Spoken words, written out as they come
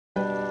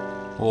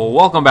Well,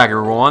 welcome back,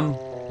 everyone.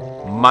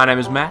 My name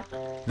is Matt.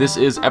 This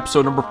is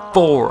episode number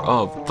 4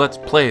 of Let's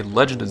Play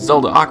Legend of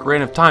Zelda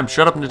Ocarina of Time.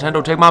 Shut up,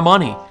 Nintendo, take my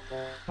money.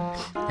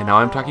 And now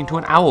I'm talking to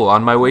an owl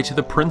on my way to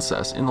the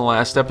princess. In the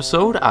last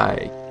episode, I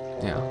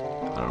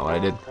don't know what I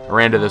did. I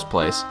ran to this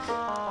place.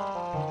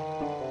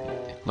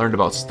 Learned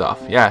about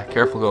stuff. Yeah,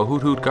 careful, go.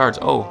 Hoot hoot, guards.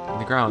 Oh, in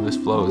the ground, this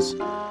flows.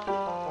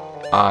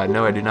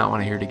 No, I do not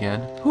want to hear it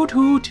again. Hoot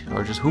hoot,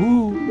 or just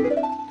hoo.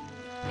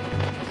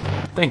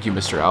 Thank you,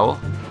 Mr. Owl.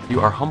 You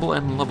are humble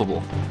and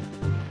lovable.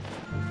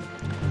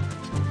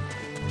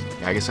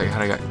 Yeah, I guess I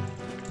kinda got...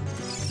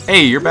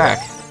 Hey, you're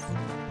back.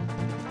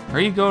 Are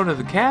you going to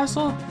the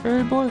castle,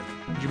 fairy boy?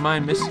 Would you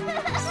mind missing?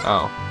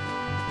 Oh.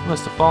 You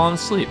must have fallen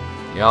asleep.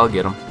 Yeah, I'll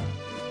get him.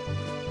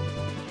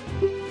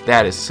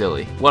 That is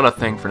silly. What a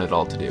thing for an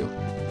adult to do.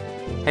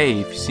 Hey,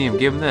 if you see him,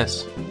 give him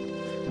this.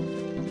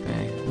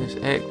 Bang. This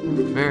egg.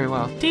 Very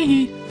well.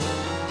 Tee-hee.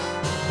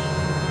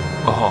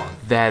 Oh,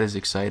 that is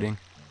exciting.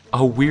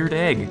 A weird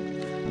egg.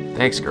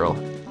 Thanks, girl.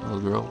 Little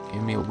girl,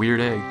 give me a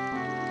weird egg.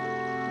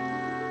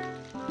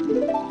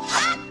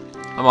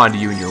 I'm on to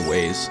you and your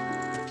ways.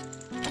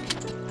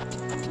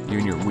 You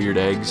and your weird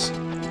eggs.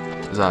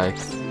 As I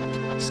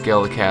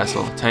scale the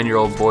castle.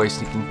 10-year-old boy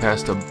sneaking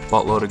past a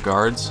buttload of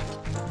guards.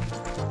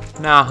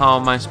 Now how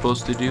am I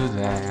supposed to do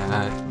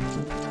that?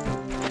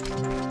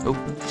 Oh,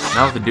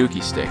 not with the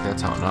dookie stick.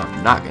 That's how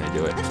I'm not gonna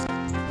do it.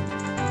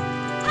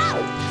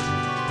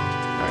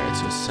 Alright,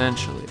 so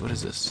essentially, what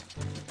is this?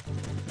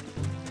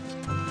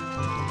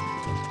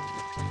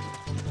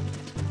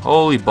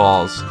 Holy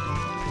balls.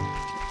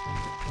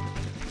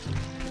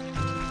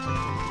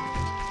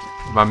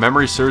 If my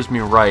memory serves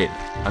me right,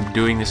 I'm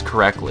doing this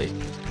correctly.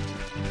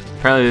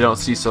 Apparently they don't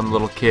see some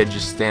little kid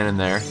just standing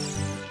there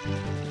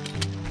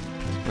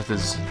with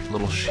his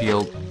little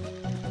shield.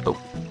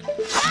 Oh.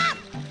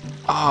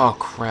 Oh,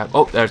 crap.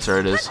 Oh, that's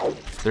where it is.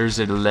 There's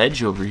a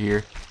ledge over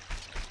here.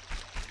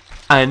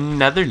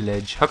 Another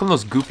ledge. How come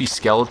those goofy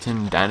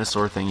skeleton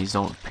dinosaur thingies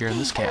don't appear in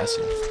this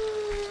castle?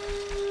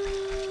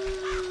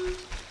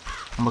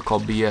 I'm gonna call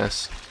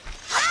BS.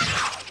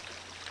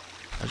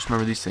 I just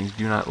remember these things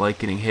do not like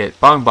getting hit.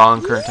 Bong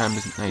bong, current time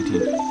is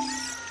 19.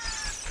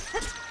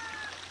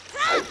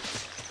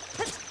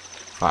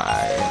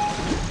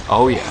 5.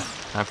 Oh yeah.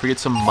 I forget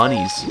some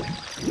monies.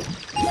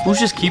 Who's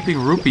just keeping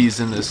rupees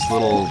in this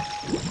little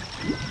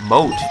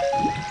moat?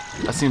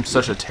 That seems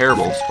such a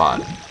terrible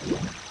spot.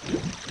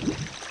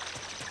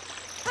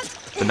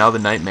 But now the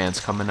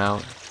Nightman's coming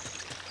out.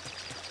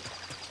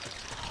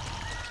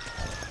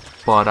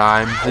 But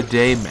I'm the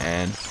day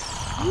man.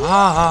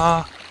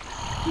 Ah,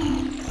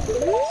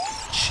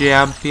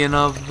 champion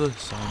of the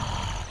sun.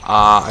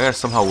 I gotta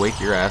somehow wake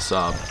your ass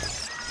up.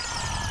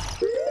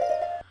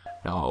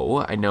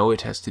 No, I know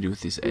it has to do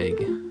with this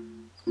egg.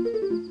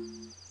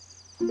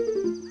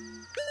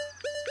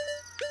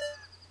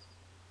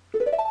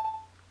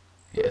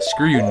 Yeah,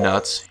 screw you,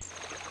 nuts.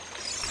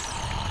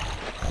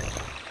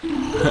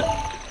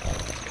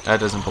 That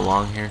doesn't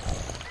belong here.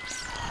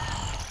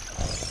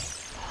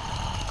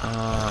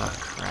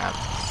 Crap.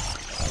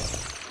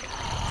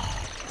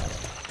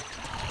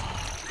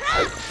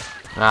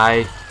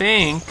 I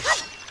think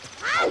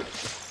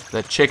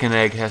that chicken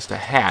egg has to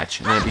hatch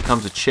and then it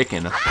becomes a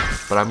chicken,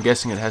 but I'm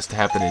guessing it has to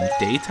happen in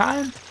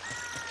daytime?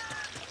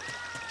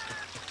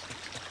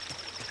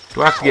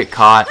 Do I have to get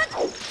caught?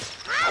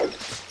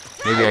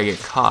 Maybe I get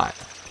caught.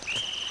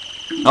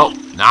 Oh,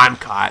 now I'm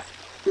caught.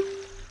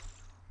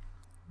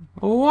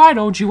 Why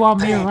don't you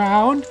want me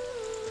around?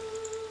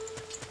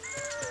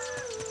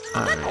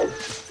 Alright.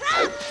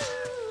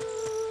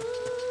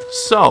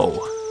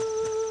 So,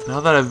 now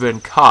that I've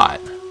been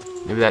caught,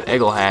 maybe that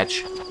egg will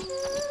hatch.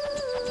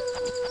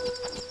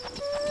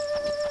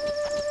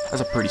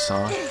 That's a pretty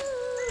song.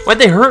 Why'd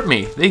they hurt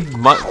me? They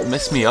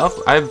messed me up?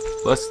 I have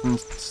less than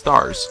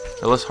stars.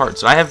 Or less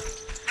hearts. I'm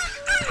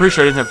pretty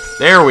sure I didn't have...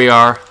 There we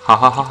are! Ha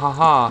ha ha ha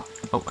ha!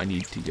 Oh, I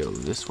need to go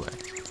this way.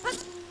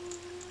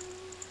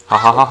 Ha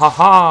ha ha ha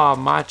ha!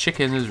 My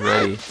chicken is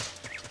ready.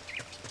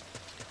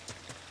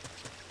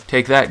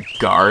 Take that,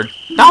 guard.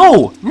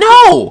 No!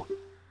 No!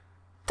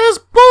 That's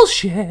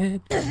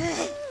bullshit!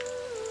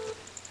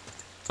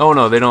 Oh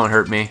no, they don't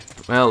hurt me.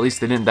 Well, at least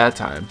they didn't that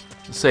time.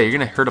 Let's say, you're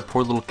gonna hurt a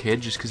poor little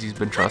kid just because he's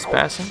been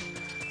trespassing?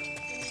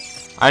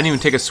 I didn't even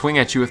take a swing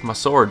at you with my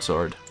sword.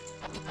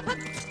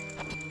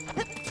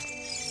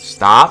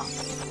 Stop.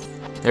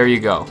 There you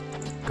go.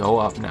 Go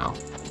up now.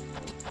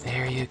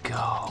 There you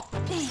go.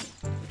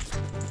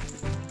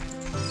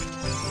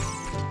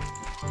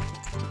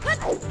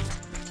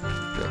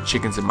 That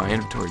chicken's in my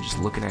inventory just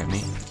looking at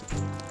me.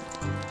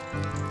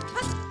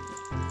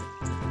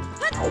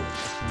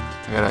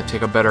 I gotta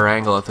take a better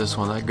angle at this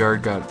one. That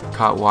guard got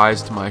caught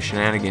wise to my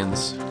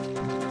shenanigans.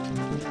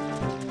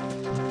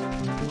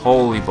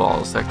 Holy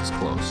balls, that was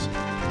close.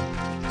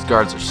 These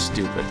guards are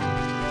stupid.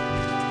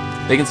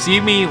 They can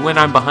see me when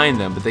I'm behind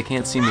them, but they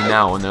can't see me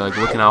now when they're like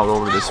looking out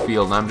over this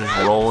field and I'm just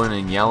rolling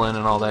and yelling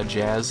and all that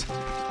jazz.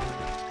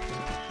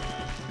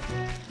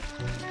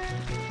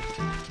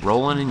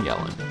 Rolling and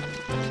yelling.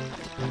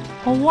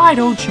 Well, why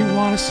don't you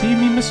want to see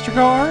me, Mr.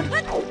 Guard?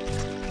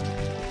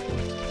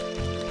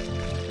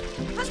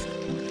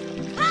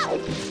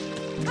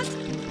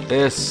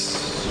 this.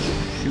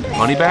 Shoot,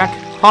 money back?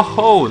 Ho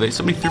ho!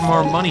 Somebody threw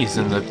more monies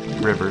in the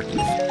river.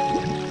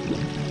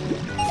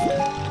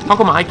 How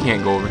come I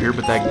can't go over here,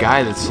 but that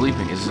guy that's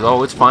sleeping is,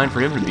 oh, it's fine for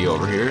him to be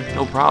over here.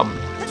 No problem.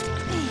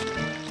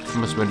 He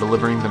must have been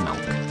delivering the milk.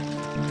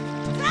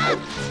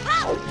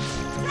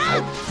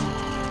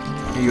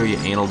 Here you go, you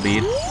anal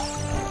bead.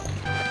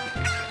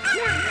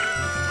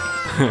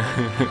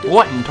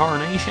 What in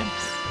tarnation?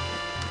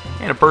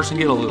 Can a person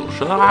get a little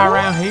shut-eye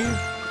around here?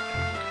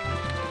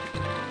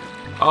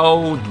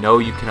 Oh, no,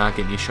 you cannot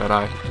get any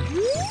shut-eye.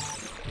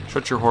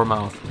 Shut your whore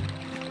mouth.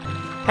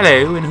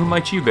 Hello, and who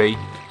might you be?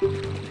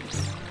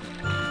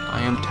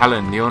 I am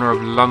Talon, the owner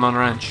of London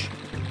Ranch.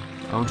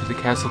 I went to the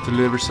castle to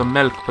deliver some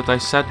milk, but I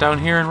sat down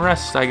here and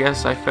rest. I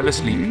guess I fell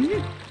asleep.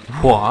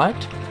 What?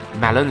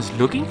 Malon is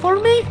looking for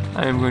me?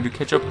 I am going to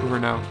catch up to her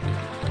now.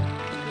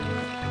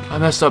 I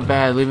messed up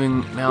bad,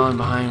 leaving Malon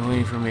behind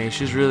waiting for me.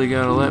 She's really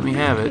gonna let me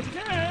have it.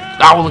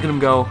 Oh, look at him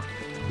go.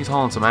 He's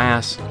hauling some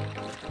ass.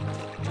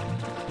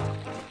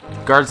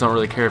 Guards don't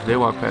really care if they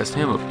walk past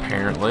him,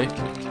 apparently.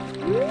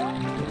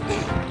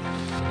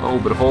 Oh,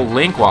 but if old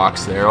Link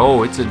walks there,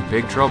 oh, it's in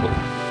big trouble.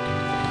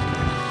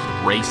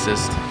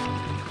 Racist.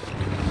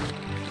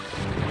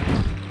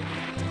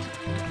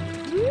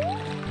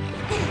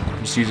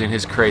 I'm just using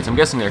his crates. I'm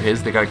guessing they're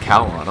his. They got a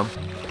cow on them.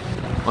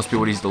 Must be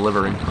what he's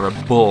delivering. Or a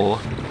bull.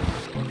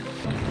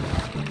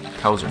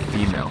 Cows are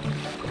female.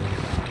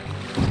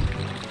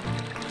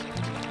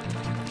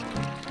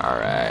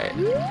 Alright.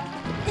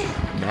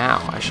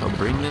 Now I shall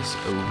bring this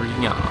over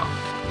yonder.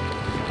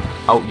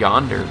 Out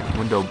yonder.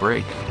 Window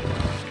break.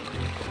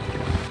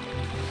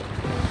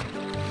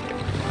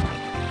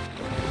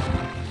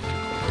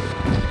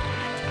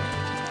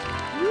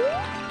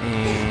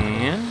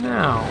 And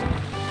now.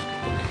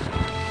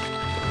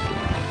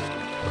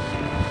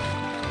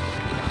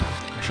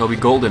 I shall be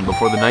golden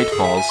before the night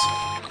falls.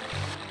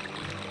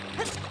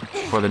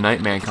 Before the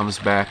night man comes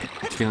back,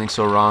 feeling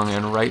so wrong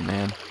and right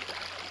man.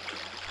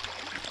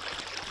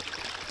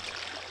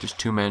 Just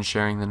two men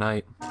sharing the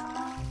night.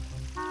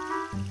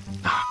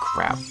 Ah,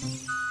 crap.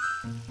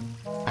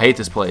 I hate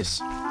this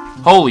place.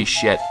 Holy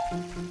shit.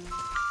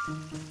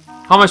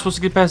 How am I supposed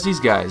to get past these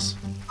guys?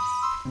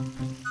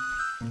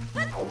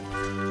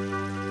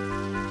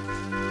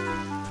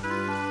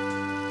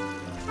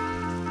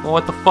 Well,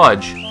 what the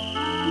fudge?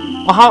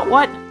 Well, how,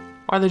 what?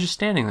 Why are they just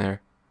standing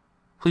there?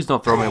 Please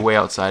don't throw me way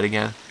outside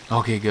again.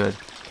 Okay, good.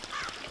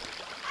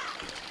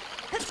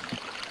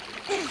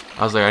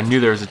 I was like, I knew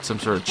there was some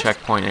sort of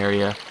checkpoint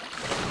area.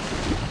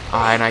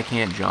 Ah, and I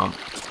can't jump.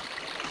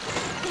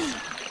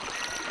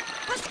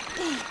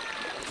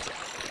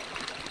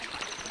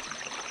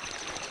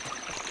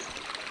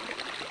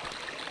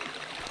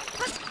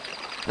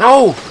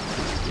 No!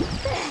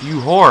 You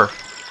whore.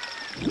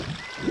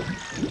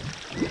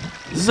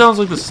 This sounds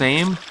like the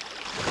same.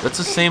 That's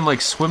the same,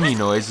 like, swimmy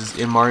noise as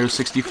in Mario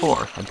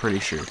 64, I'm pretty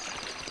sure.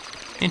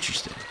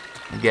 Interesting.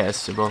 I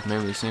guess they're both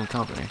maybe the same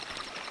company.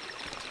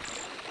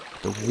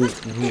 The woo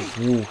woo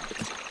woo.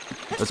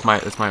 That's my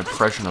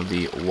impression of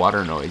the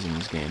water noise in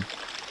this game.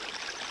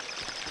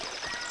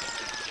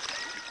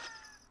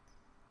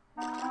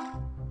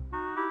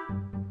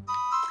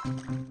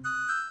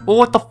 Well,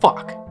 what the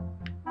fuck?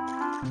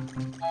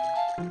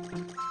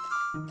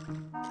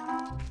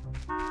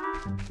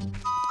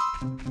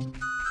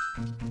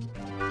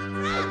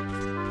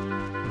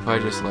 If I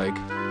just like...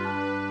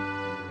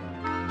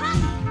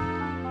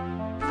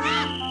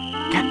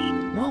 God,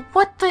 well,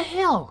 what the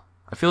hell?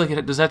 I feel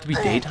like does that have to be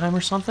daytime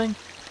or something?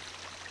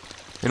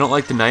 They don't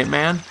like the night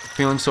man?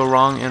 Feeling so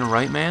wrong and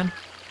right man?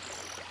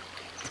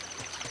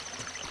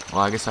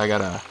 Well, I guess I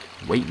gotta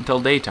wait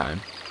until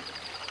daytime.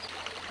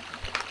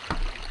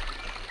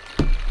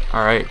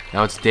 Alright,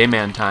 now it's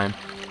dayman time.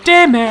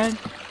 Dayman!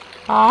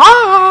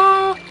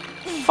 Ah!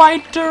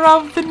 Fighter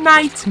of the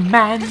night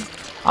man!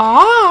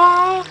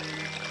 Ah!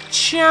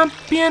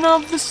 Champion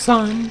of the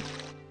sun!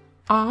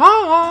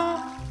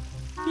 Ah!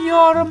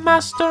 You're a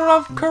master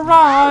of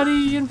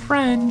karate and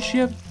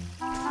friendship.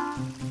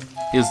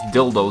 His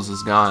dildos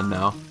is gone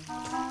now.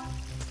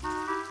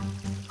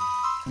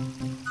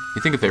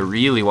 You think if they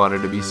really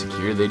wanted to be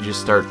secure, they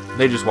just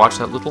watch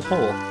that little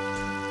hole.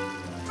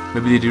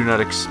 Maybe they do not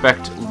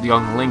expect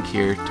young Link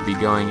here to be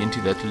going into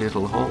that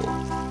little hole.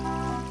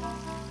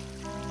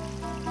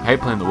 I hate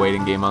playing the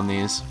waiting game on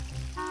these.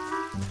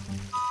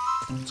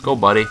 Let's go,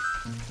 buddy.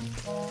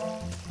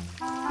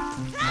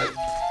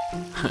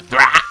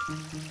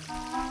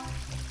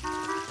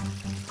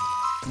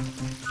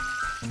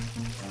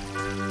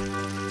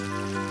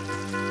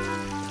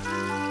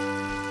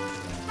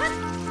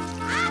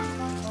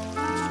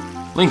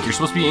 Link, you're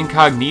supposed to be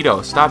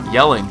incognito. Stop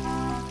yelling.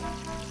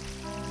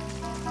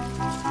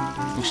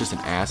 He's just an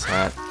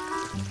asshat.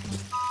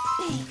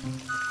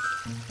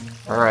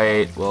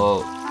 Alright,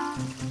 well...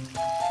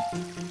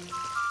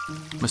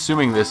 I'm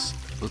assuming this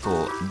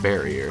little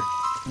barrier...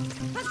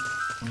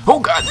 Oh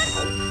god!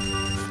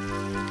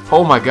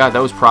 Oh my god,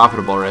 that was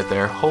profitable right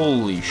there.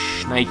 Holy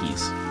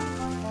shnikes.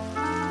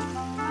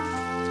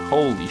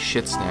 Holy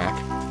shit snack.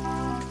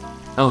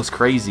 That was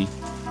crazy.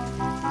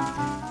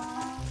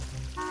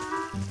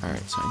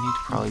 so I need to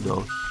probably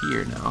go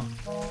here now.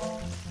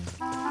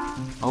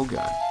 Oh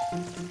god.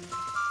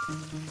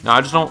 No,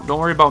 I just don't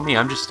worry about me.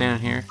 I'm just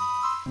standing here.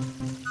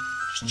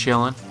 Just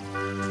chilling.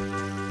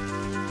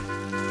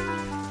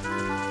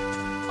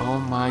 Oh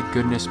my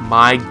goodness,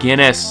 my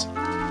Guinness.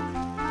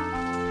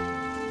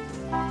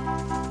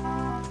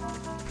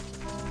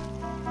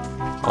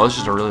 Oh, this is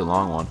just a really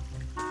long one.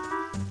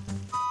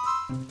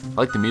 I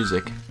like the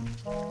music.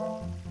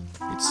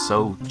 It's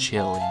so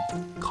chill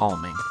and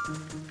calming.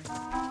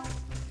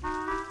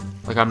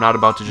 Like I'm not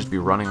about to just be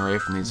running away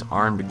from these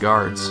armed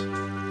guards.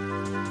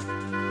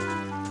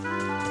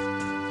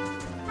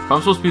 If I'm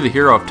supposed to be the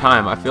hero of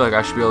time, I feel like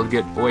I should be able to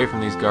get away from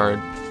these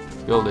guards.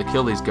 Be able to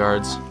kill these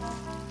guards.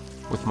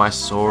 With my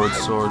sword,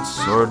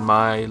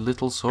 my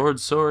little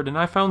sword, and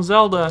I found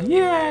Zelda.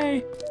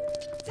 Yay!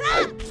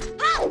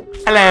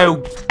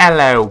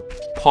 Hello,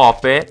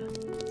 Poppet.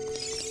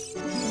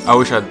 I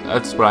wish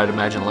that's what I'd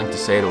imagine Link to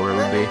say to her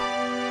would be.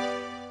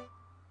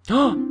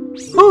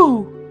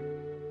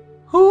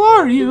 Who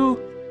are you?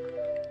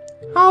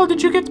 How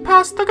did you get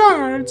past the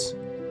guards?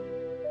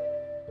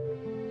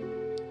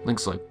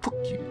 Link's like, fuck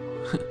you.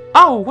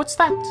 Oh, what's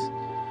that?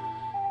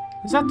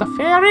 Is that the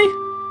fairy?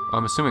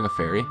 I'm assuming a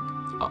fairy.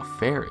 A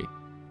fairy?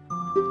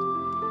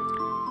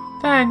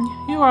 Then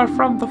you are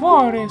from the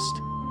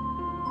forest.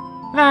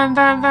 Then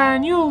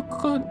you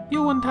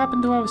wouldn't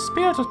happen to have a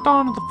spiritual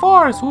stone in the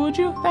forest, would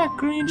you? That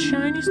green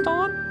shiny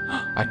stone?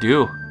 I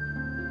do.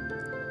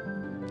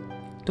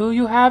 Do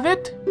you have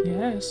it?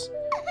 Yes.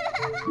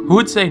 Who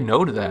would say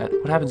no to that?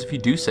 What happens if you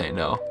do say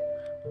no?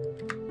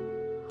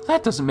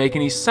 That doesn't make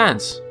any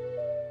sense.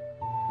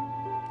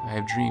 I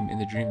have dreamed in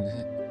the dream.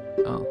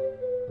 Oh.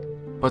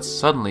 But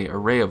suddenly a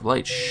ray of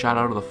light shot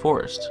out of the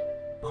forest,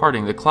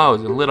 parting the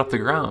clouds and lit up the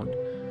ground.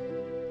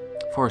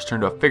 The forest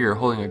turned to a figure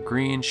holding a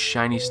green,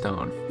 shiny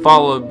stone,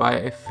 followed by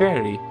a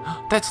fairy.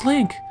 That's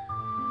Link!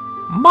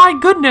 My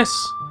goodness!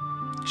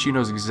 She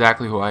knows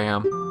exactly who I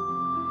am.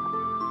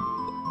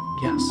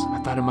 Yes, I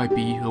thought it might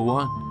be the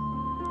one.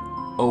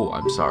 Oh,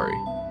 I'm sorry.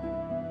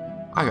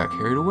 I got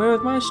carried away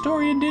with my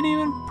story and didn't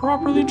even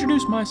properly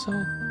introduce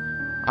myself.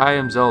 I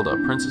am Zelda,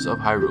 Princess of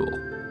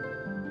Hyrule.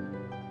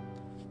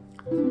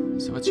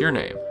 So what's your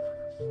name?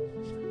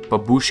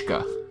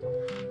 Babushka.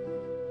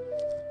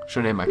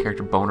 Should name my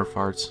character Boner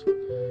Farts.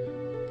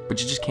 But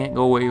you just can't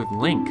go away with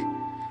Link.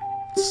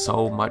 It's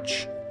so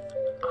much.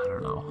 I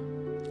don't know.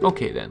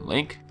 Okay then,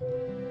 Link.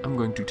 I'm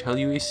going to tell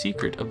you a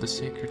secret of the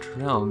sacred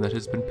realm that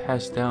has been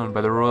passed down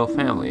by the royal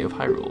family of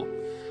Hyrule.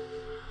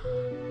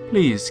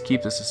 Please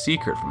keep this a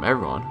secret from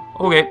everyone.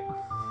 Okay.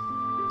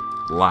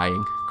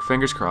 Lying.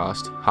 Fingers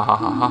crossed. Ha ha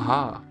ha ha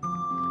ha.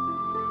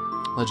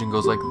 Legend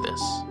goes like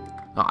this.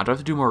 Oh, I do have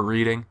to do more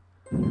reading.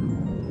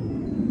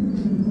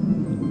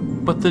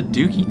 But the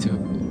Dookie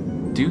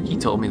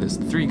told me this.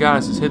 The three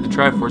goddesses hid the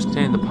Triforce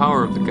containing the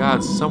power of the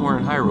gods somewhere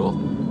in Hyrule.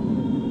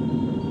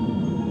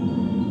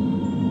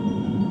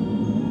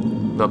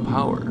 The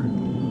power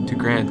to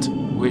grant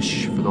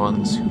wish for the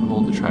ones who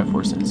hold the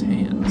Triforce in his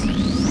hands.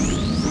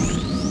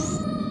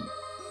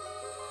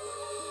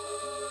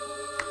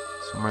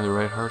 Somewhere the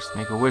right hearts to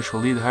make a wish will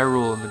lead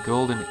Hyrule in the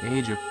golden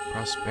age of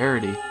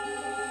prosperity.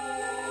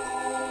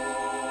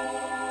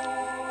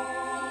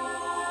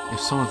 If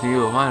someone with the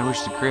evil mind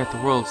wishes to create the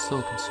world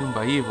still consumed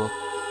by evil,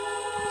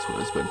 that's what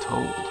has been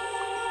told.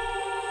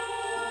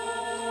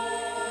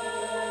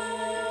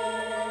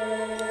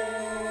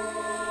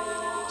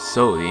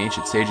 So, the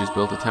ancient sages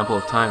built a temple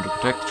of time to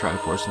protect the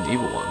Triforce from the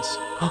evil ones.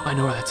 Oh, I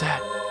know where that's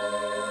at.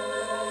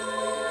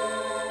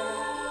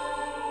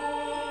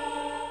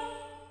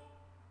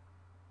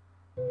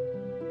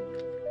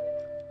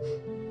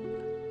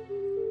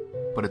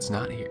 But it's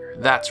not here.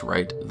 That's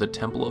right, the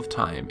Temple of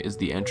Time is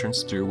the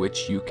entrance through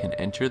which you can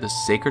enter the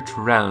sacred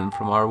realm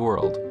from our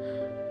world.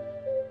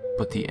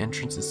 But the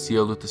entrance is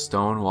sealed with a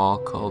stone wall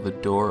called the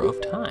Door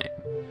of Time.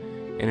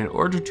 And in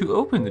order to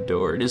open the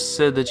door, it is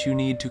said that you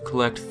need to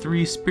collect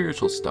 3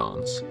 spiritual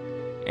stones.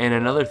 And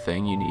another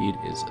thing you need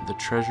is the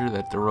treasure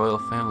that the royal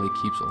family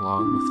keeps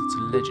along with its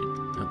legend.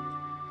 Oh.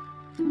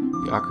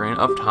 The Ocarina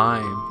of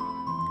Time.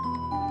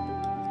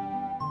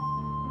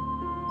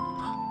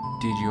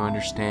 Did you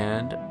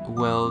understand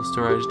well the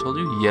story I just told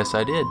you? Yes,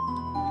 I did.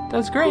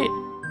 That's great.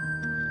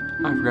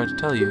 I forgot to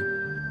tell you.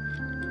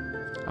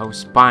 I was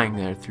spying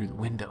there through the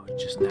window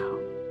just now.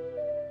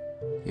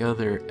 The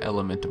other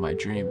element of my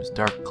dream is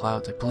dark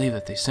clouds. I believe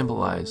that they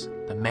symbolize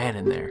the man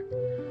in there.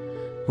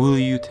 Will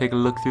you take a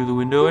look through the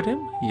window at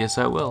him? Yes,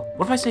 I will.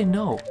 What if I say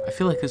no? I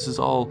feel like this is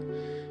all...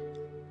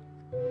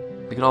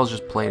 like it all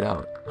just played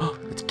out. Oh,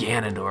 it's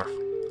Ganondorf.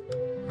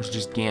 Or it's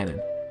just Ganon.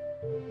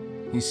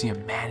 You see a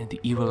man with the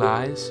evil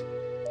eyes?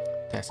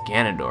 That's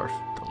Ganondorf,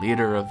 the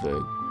leader of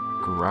the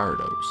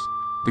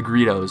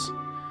Greedos.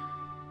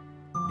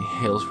 He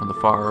hails from the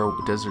far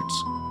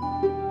deserts.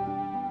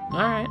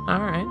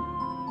 Alright.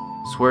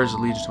 Swears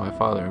allegiance to my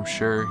father. I'm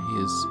sure he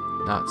is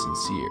not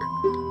sincere.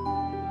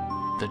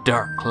 The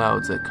dark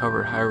clouds that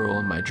covered Hyrule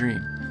in my dream.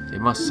 They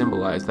must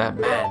symbolize that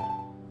man.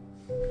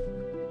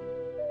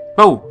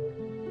 Oh!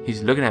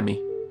 He's looking at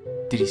me.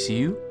 Did he see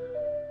you?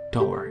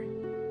 Don't worry.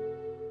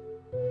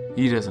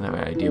 He doesn't have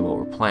any idea what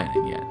we're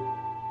planning yet.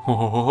 Ho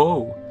ho ho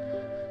ho!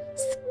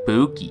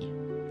 Spooky.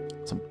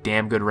 Some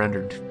damn good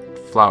rendered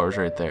flowers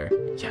right there.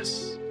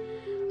 Yes.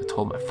 I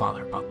told my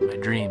father about my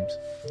dreams.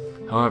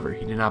 However,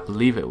 he did not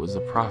believe it was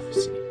a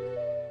prophecy.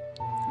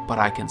 But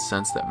I can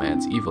sense that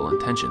man's evil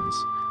intentions.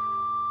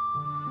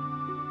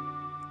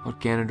 What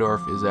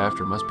Ganondorf is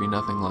after must be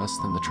nothing less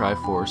than the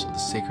Triforce of the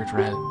Sacred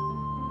Red.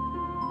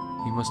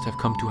 He must have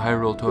come to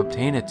Hyrule to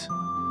obtain it.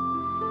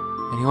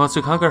 And he wants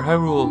to conquer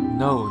Hyrule.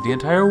 No, the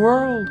entire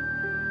world.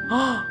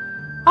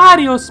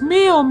 Adios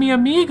mio, mi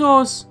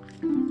amigos.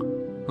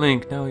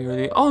 Link, now you're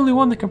the only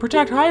one that can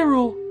protect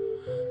Hyrule.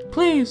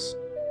 Please.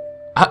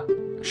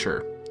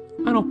 Sure.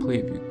 I don't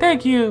believe you.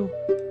 Thank you.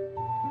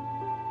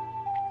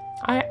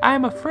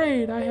 I'm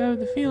afraid. I have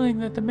the feeling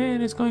that the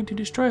man is going to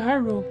destroy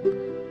Hyrule.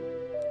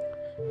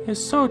 He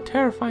has so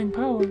terrifying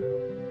power.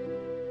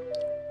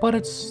 But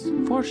it's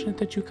fortunate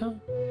that you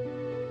come.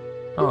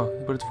 Oh,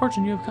 but it's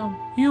fortunate you have come.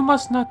 You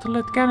must not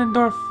let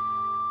Ganondorf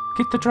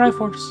get the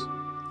Triforce.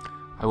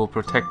 I will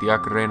protect the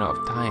Ocarina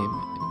of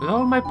Time. With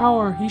all my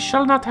power, he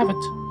shall not have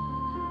it.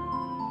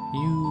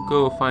 You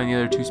go find the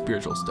other 2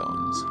 spiritual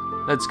stones.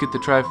 Let's get the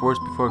Triforce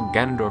before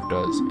Ganondorf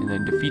does, and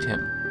then defeat him.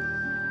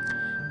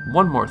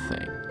 One more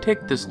thing.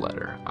 Take this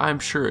letter. I'm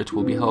sure it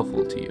will be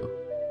helpful to you.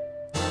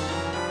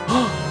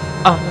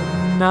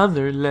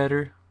 Another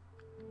letter.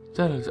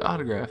 Zelda's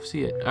autograph.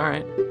 See it.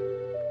 Alright.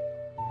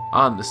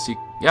 On the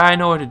secret. Yeah, I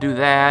know how to do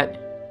that.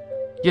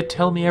 You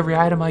tell me every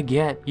item I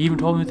get. You even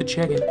told me with the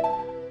chicken.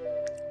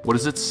 What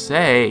does it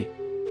say?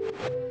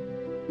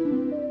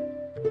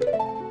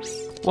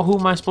 Well, who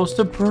am I supposed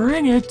to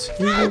bring it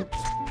to?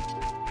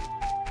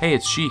 Hey,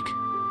 it's Sheik.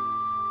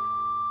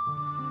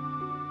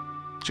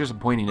 She has some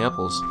pointy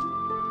nipples.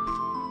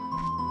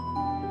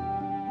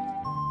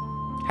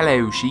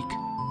 Hello, Sheik.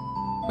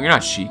 Oh, you're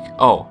not Sheik.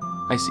 Oh,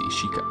 I see.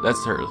 Sheik.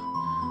 That's her.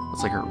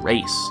 That's like her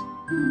race.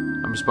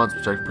 I'm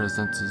responsible for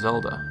Princess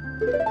Zelda.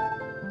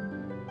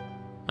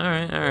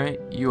 Alright.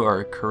 You are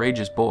a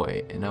courageous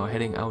boy, and now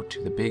heading out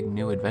to the big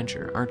new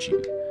adventure, aren't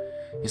you?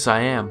 Yes, I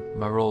am.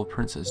 My role of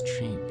Princess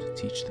dreamed to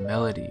teach the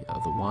melody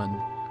of the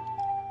one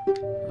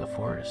of the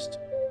forest.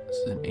 This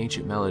is an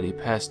ancient melody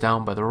passed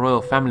down by the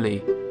royal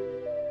family.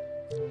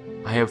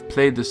 I have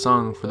played this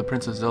song for the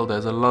Princess Zelda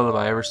as a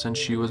lullaby ever since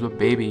she was a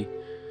baby.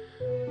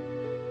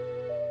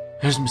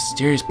 There's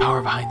mysterious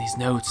power behind these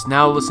notes.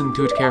 Now listen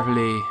to it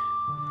carefully.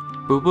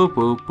 Boo boo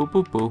boo boo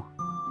boo boo.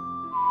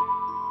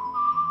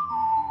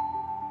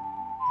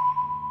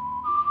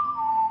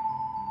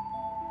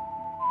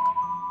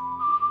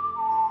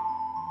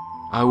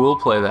 I will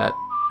play that.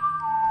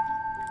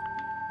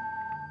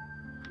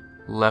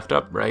 Left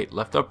up, right,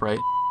 left up, right.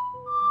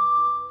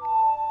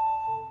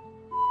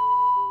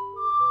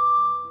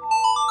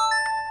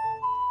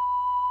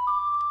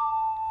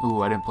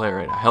 Ooh, I didn't play it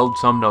right. I held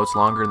some notes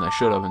longer than I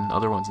should have, and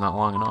other ones not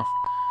long enough.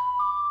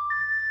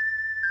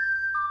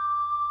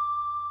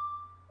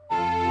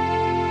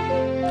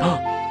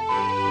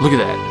 Look at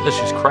that. That's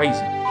just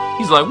crazy.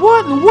 He's like,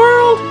 what in the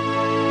world?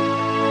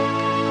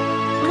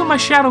 Look at my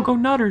shadow go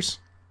nutters.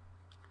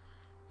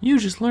 You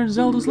just learned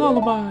Zelda's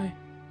lullaby.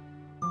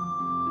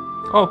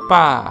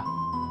 Opa!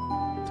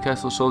 The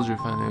castle soldier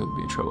found out would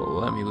be in trouble.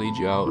 Let me lead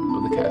you out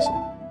of the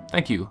castle.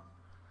 Thank you,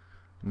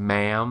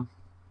 ma'am.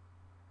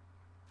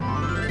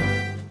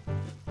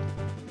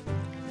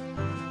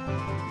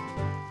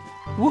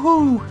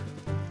 Woohoo!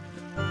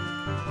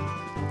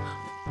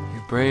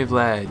 You brave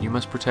lad. You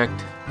must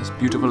protect this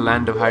beautiful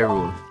land of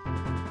Hyrule.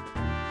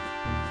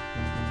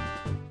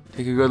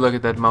 Take a good look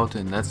at that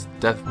mountain. That's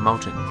Death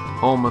Mountain,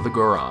 home of the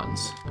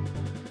Gorons.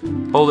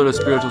 Hold it a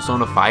spiritual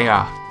stone of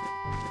fire.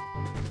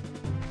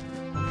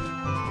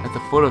 At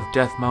the foot of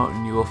Death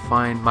Mountain, you will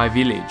find my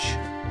village.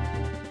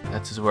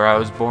 That is where I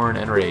was born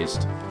and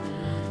raised.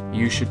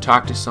 You should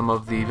talk to some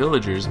of the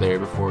villagers there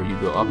before you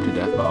go up to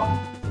Death Mountain.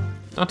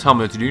 Don't tell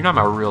me what to do. You're not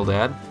my real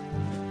dad.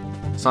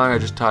 The song I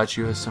just taught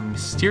you has some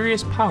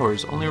mysterious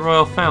powers. Only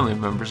royal family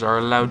members are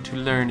allowed to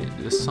learn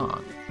this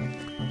song.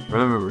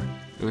 Remember,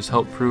 it was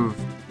help prove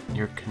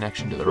your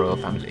connection to the royal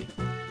family.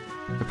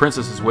 The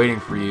princess is waiting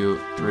for you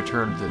to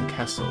return to the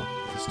castle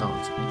with the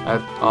stones.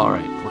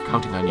 Alright, we're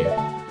counting on you.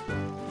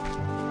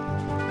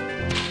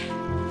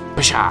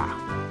 Basha!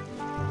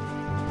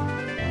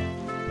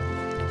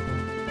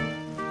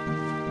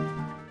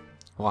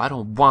 Well, I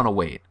don't want to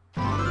wait.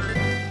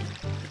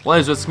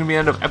 Well, that's going to be the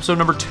end of episode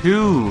number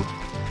 2.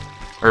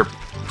 Or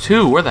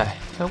 2, where did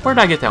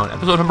I get that one?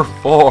 Episode number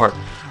 4.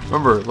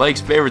 Remember,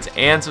 likes, favorites,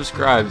 and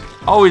subscribes.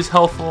 Always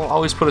helpful,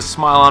 always put a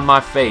smile on my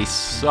face.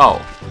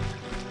 So,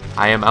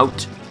 I am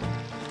out.